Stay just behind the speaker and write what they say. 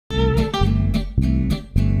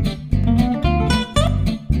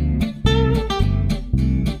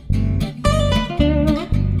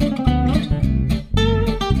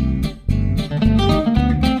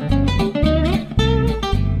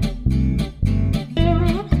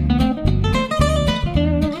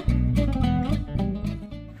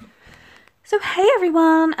Hey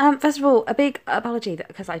everyone! First of all, a big apology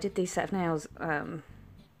because I did these set of nails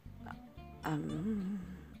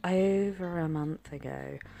over a month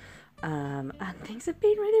ago, and things have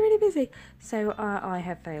been really busy, so I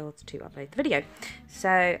have failed to upload the video. So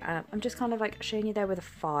I'm just kind of like showing you there with a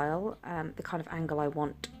file the kind of angle I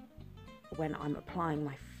want when I'm applying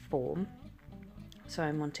my form. So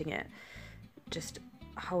I'm wanting it just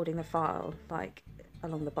holding the file like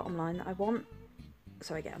along the bottom line that I want,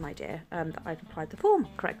 so I get an idea that I've applied the form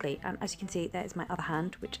correctly. And as you can see, there's my other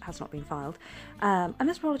hand, which has not been filed. I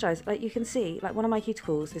must apologise, like you can see, like one of my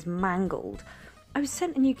cuticles is mangled. I was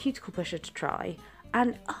sent a new cuticle pusher to try,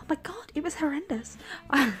 and oh my god, it was horrendous.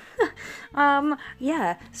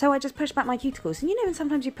 Yeah, so I just pushed back my cuticles, and you know when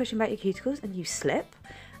sometimes you're pushing back your cuticles and you slip?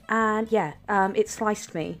 And yeah, it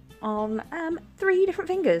sliced me on 3 different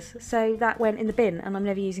fingers, so that went in the bin and I'm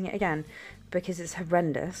never using it again because it's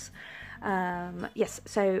horrendous. Yes,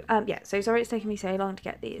 so so sorry it's taken me so long to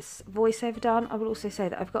get this voiceover done. I will also say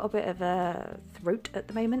that I've got a bit of a throat at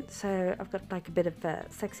the moment, so I've got like a bit of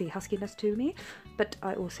sexy huskiness to me, but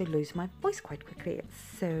I also lose my voice quite quickly,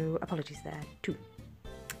 so apologies there too.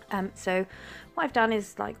 So what I've done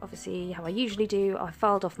is, like obviously how I usually do, I've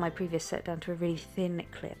filed off my previous set down to a really thin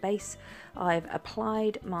clear base. I've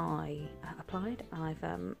applied my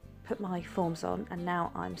I've put my forms on, and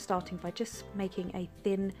now I'm starting by just making a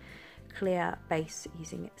thin clear base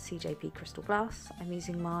using CJP crystal glass. I'm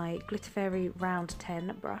using my Glitter Fairy round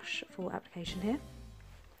 10 brush for application here.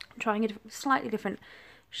 I'm trying a slightly different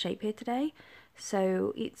shape here today,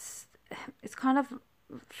 so it's kind of,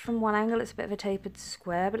 from one angle it's a bit of a tapered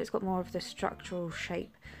square, but it's got more of the structural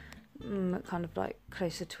shape, kind of like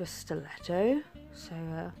closer to a stiletto,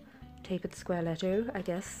 so tapered square-letto, I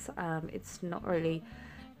guess. It's not really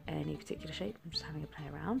any particular shape, I'm just having a play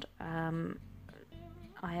around.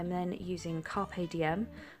 I am then using Carpe Diem,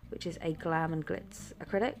 which is a Glam and Glitz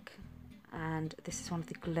acrylic, and this is one of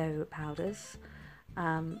the glow powders.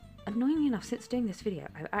 Annoyingly enough, since doing this video,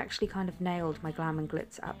 I've actually kind of nailed my Glam and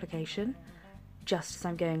Glitz application, just as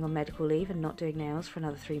I'm going on medical leave and not doing nails for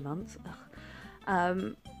another 3 months.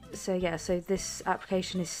 So yeah, so this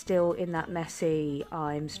application is still in that messy,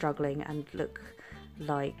 I'm struggling and look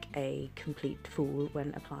like a complete fool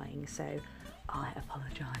when applying, so I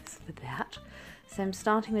apologise for that. So I'm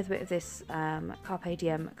starting with a bit of this Carpe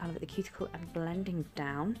Diem kind of at the cuticle and blending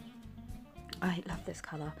down. I love this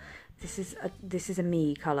colour. This is a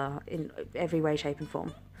me colour in every way, shape and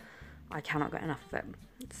form. I cannot get enough of it.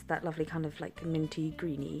 It's that lovely kind of like minty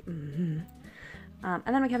greeny. And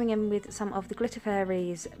then we're coming in with some of the Glitter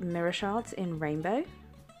Fairies mirror shards in rainbow.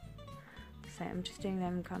 So I'm just doing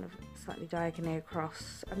them kind of slightly diagonally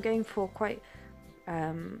across. I'm going for quite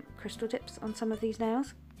crystal tips on some of these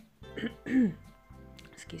nails.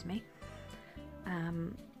 Excuse me.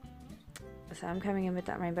 So I'm coming in with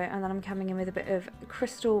that rainbow, and then I'm coming in with a bit of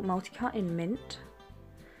crystal multicut in mint,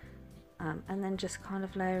 and then just kind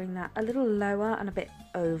of layering that a little lower and a bit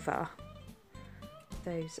over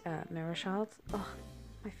those mirror shards. Oh,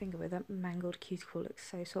 my finger with a mangled cuticle looks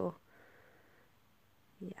so sore.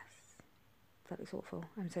 Yes, that looks awful.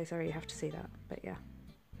 I'm so sorry you have to see that, but yeah,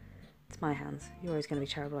 it's my hands. You're always going to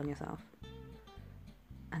be terrible on yourself.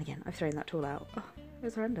 And again, I've thrown that tool out. Oh, it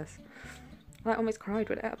was horrendous. I almost cried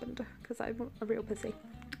when it happened because I'm a real pussy.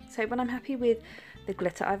 So when I'm happy with the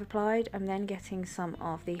glitter I've applied, I'm then getting some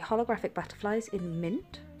of the holographic butterflies in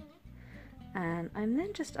mint, and I'm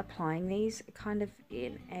then just applying these kind of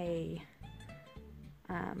in a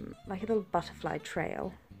like a little butterfly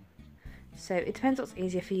trail. So it depends what's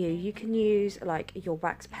easier for you. You can use like your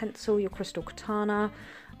wax pencil, your crystal katana,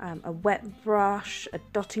 a wet brush, a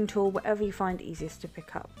dotting tool, whatever you find easiest to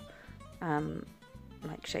pick up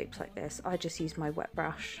like shapes like this. I just use my wet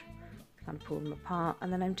brush to kind of pull them apart,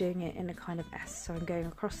 and then I'm doing it in a kind of S, so I'm going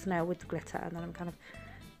across the nail with the glitter, and then I'm kind of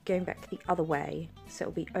going back the other way, so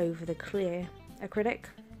it'll be over the clear acrylic,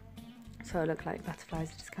 so I look like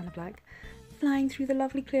butterflies are just kind of like flying through the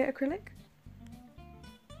lovely clear acrylic.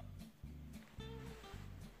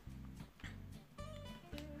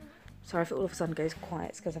 Sorry if it all of a sudden goes quiet,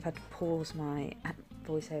 it's because I've had to pause my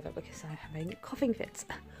voiceover because I'm having coughing fits.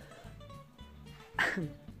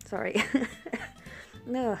 Sorry.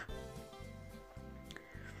 No.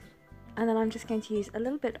 And then I'm just going to use a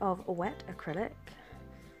little bit of wet acrylic,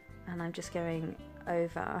 and I'm just going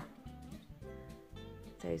over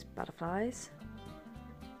those butterflies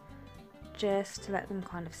just to let them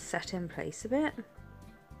kind of set in place a bit,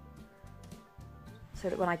 so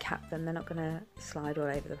that when I cap them they're not going to slide all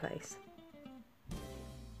over the place.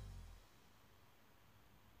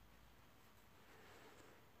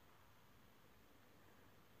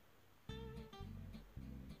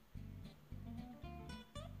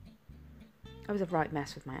 I was a right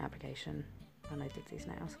mess with my application when I did these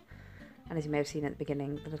nails. And as you may have seen at the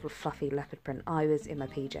beginning, the little fluffy leopard print, I was in my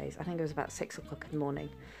PJs. I think it was about 6 o'clock in the morning.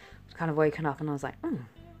 I was kind of woken up and I was like, I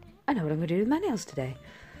know what I'm going to do with my nails today.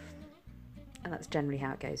 And that's generally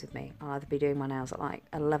how it goes with me. I'll either be doing my nails at like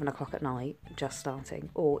 11 o'clock at night, just starting,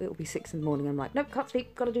 or it'll be 6 in the morning and I'm like, nope, can't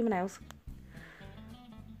sleep, got to do my nails.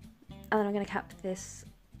 And then I'm going to cap this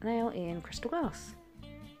nail in crystal glass.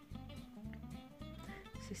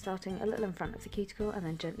 So starting a little in front of the cuticle and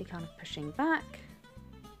then gently kind of pushing back.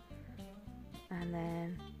 And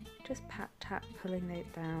then just pat tap pulling it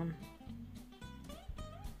down.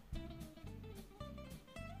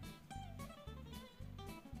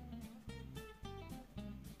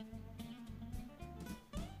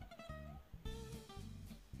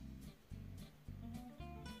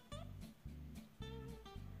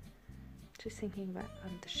 Just thinking about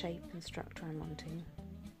the shape and structure I'm wanting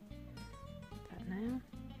that now.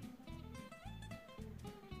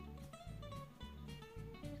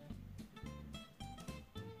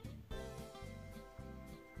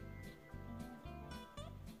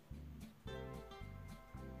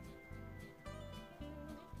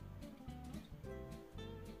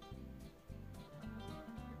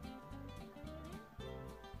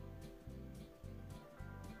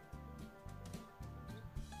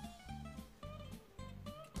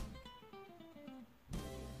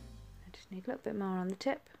 Need a little bit more on the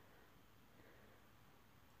tip,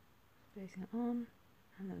 placing it on,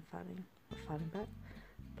 and then filing back,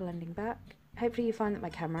 blending back. Hopefully you find that my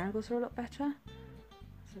camera angles are a lot better.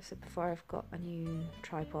 As I said before, I've got a new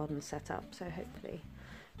tripod and set up, so hopefully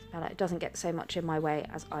it doesn't get so much in my way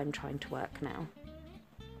as I'm trying to work now.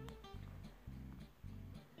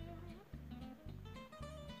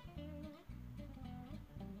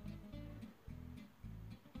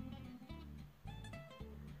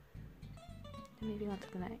 Moving on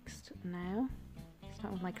to the next now.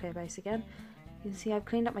 Start with my clear base again. You can see I've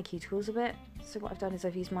cleaned up my cuticles a bit. So what I've done is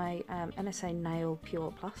I've used my NSA Nail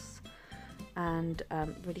Pure Plus and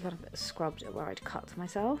really kind of scrubbed where I'd cut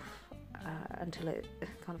myself until it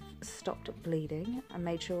kind of stopped bleeding and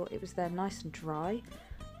made sure it was there nice and dry.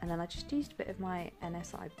 And then I just used a bit of my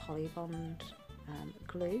NSI Polybond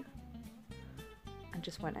glue and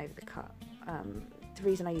just went over the cut. The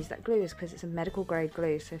reason I use that glue is because it's a medical grade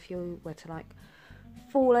glue, so if you were to like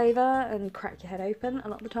fall over and crack your head open, a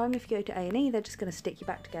lot of the time if you go to A&E they're just going to stick you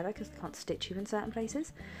back together because they can't stitch you in certain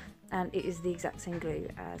places, and it is the exact same glue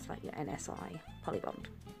as like your NSI Polybond.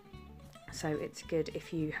 So it's good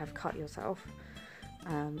if you have cut yourself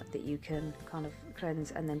that you can kind of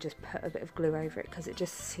cleanse and then just put a bit of glue over it, because it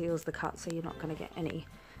just seals the cut so you're not going to get any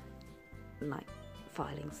like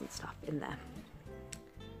filings and stuff in there.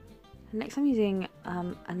 Next I'm using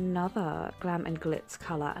another Glam and Glitz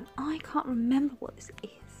colour, and I can't remember what this is.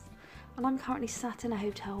 And I'm currently sat in a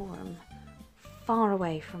hotel room far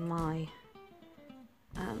away from my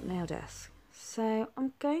nail desk. So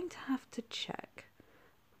I'm going to have to check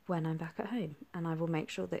when I'm back at home, and I will make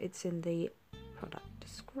sure that it's in the product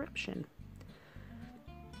description.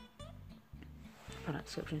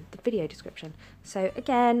 The video description. So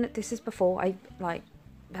again, this is before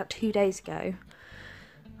about 2 days ago,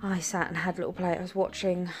 I sat and had a little play. I was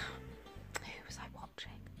watching, who was I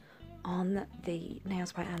watching? On the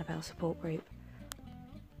Nails by Annabelle support group.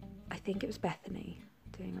 I think it was Bethany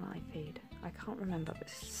doing a live feed. I can't remember, but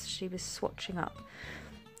she was swatching up.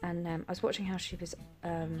 And I was watching how she was,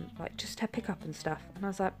 like just her pickup and stuff. And I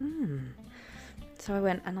was like, So I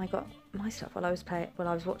went and I got my stuff while I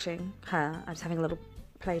was watching her. I was having a little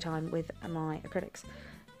playtime with my acrylics.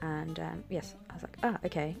 And yes, I was like,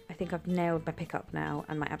 okay, I think I've nailed my pickup now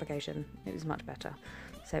and my application. It was much better.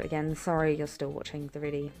 So again, sorry you're still watching the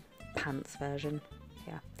really pants version.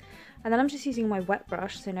 Yeah. And then I'm just using my wet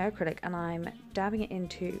brush, so no acrylic, and I'm dabbing it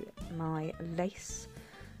into my lace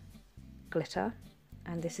glitter.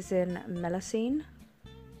 And this is in Melusine,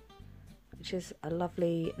 which is a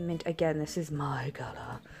lovely mint. Again, this is my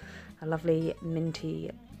colour. A lovely minty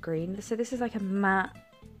green. So this is like a matte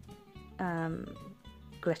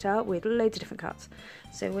glitter with loads of different cuts,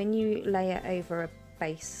 so when you lay it over a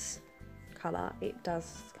base colour it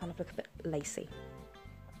does kind of look a bit lacy.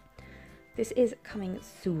 This is coming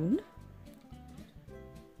soon.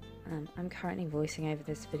 I'm currently voicing over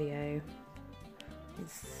this video.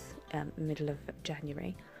 It's middle of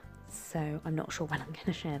January, so I'm not sure when I'm going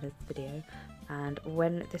to share this video and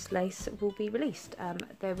when this lace will be released.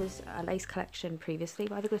 There was a lace collection previously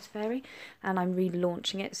by the Glitter Fairy, and I'm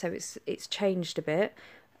relaunching it, so it's changed a bit,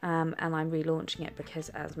 and I'm relaunching it because,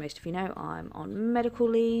 as most of you know, I'm on medical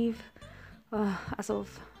leave as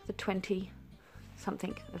of the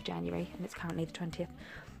 20-something of January, and it's currently the 20th.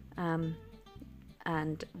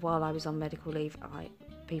 And while I was on medical leave,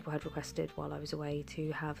 people had requested while I was away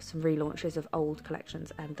to have some relaunches of old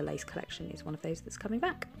collections, and the lace collection is one of those that's coming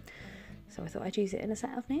back. So I thought I'd use it in a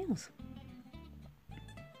set of nails.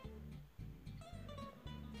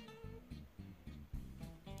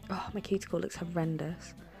 Oh, my cuticle looks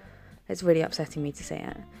horrendous. It's really upsetting me to see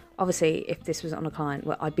it. Obviously, if this was on a client,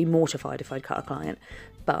 well, I'd be mortified if I'd cut a client,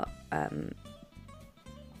 but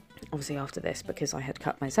obviously after this, because I had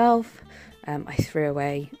cut myself, I threw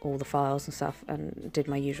away all the files and stuff and did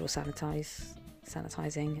my usual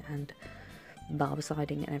sanitizing and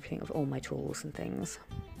barbiciding and everything of all my tools and things.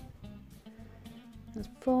 As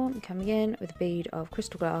before, I'm coming in with a bead of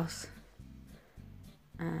crystal glass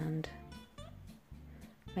and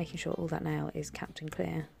making sure all that nail is capped and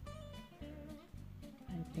clear.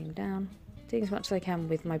 Opening down, doing as much as I can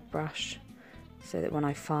with my brush so that when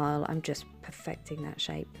I file, I'm just perfecting that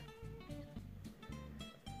shape.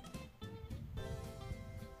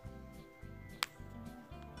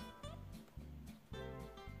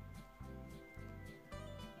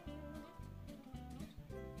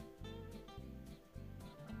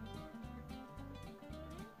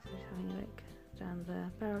 So just having a look down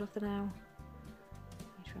the barrel of the nail,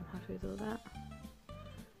 make sure I'm happy with all that.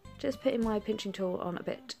 Just putting my pinching tool on a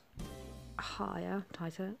bit higher,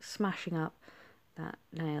 tighter, smashing up that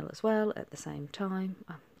nail as well at the same time.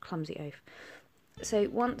 Clumsy oaf. So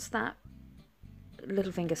once that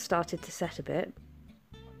little finger started to set a bit,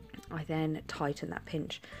 I then tightened that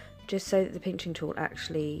pinch, just so that the pinching tool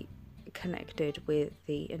actually connected with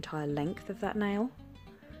the entire length of that nail.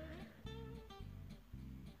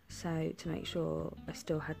 So to make sure I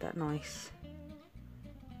still had that nice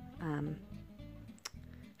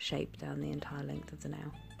shape down the entire length of the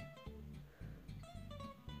nail.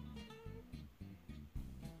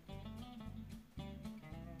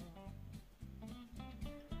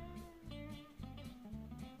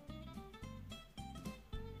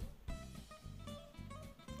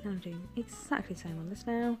 And I'm doing exactly the same on this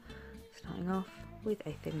nail, starting off with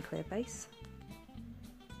a thin clear base.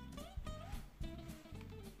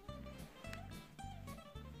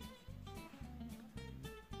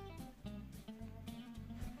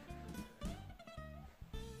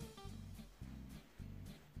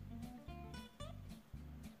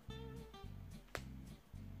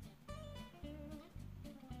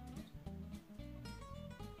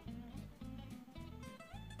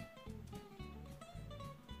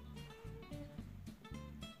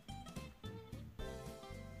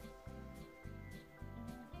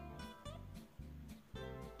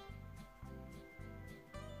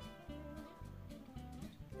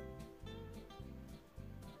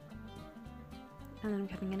 And then I'm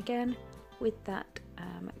coming in again with that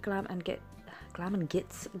Glam and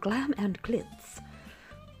Glitz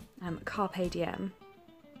Carpe Diem.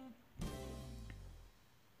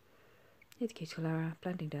 Here's the cuticle error,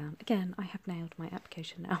 blending down. Again, I have nailed my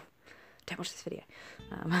application now. Don't watch this video.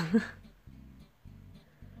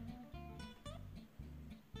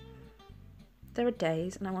 There are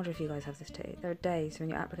days, and I wonder if you guys have this too, there are days when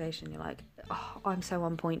your application, you're like, oh, I'm so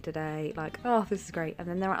on point today, like, oh, this is great. And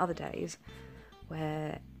then there are other days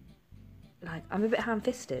where, like, I'm a bit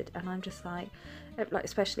ham-fisted, and I'm just like,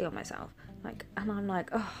 especially on myself, like, and I'm like,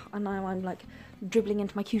 oh, and now I'm like dribbling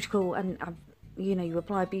into my cuticle, and you know, you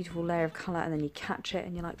apply a beautiful layer of colour, and then you catch it,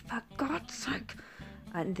 and you're like, for God's sake.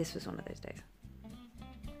 And this was one of those days.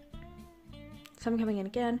 So I'm coming in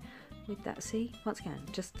again with that C. Once again,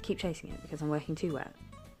 just keep chasing it because I'm working too wet.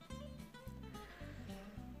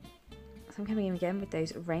 So I'm coming in again with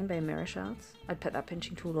those rainbow mirror shards. I'd put that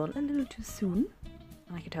pinching tool on a little too soon,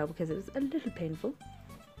 and I could tell because it was a little painful.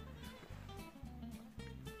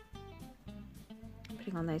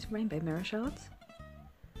 Putting on those rainbow mirror shards.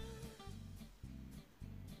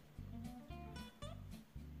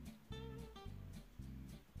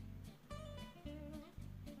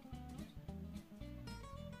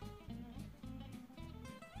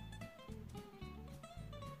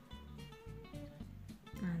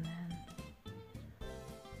 And then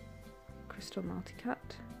crystal multi-cut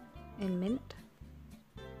in mint.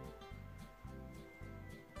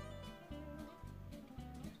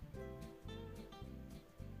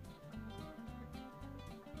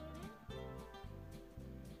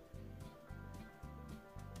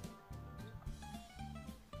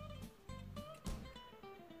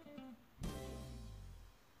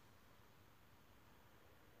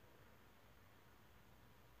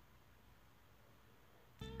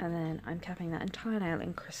 And then I'm capping that entire nail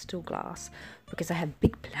in crystal glass because I have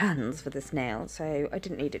big plans for this nail, so I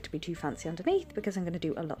didn't need it to be too fancy underneath because I'm going to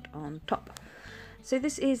do a lot on top. So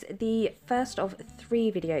this is the first of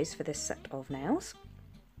 3 videos for this set of nails.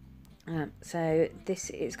 So this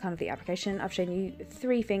is kind of the application. I've shown you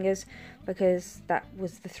 3 fingers because that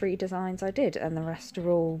was the 3 designs I did, and the rest are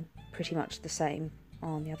all pretty much the same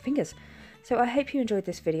on the other fingers. So I hope you enjoyed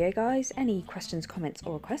this video, guys. Any questions, comments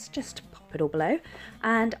or requests, just pop it all below,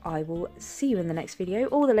 and I will see you in the next video.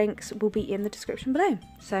 All the links will be in the description below.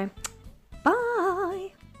 So bye!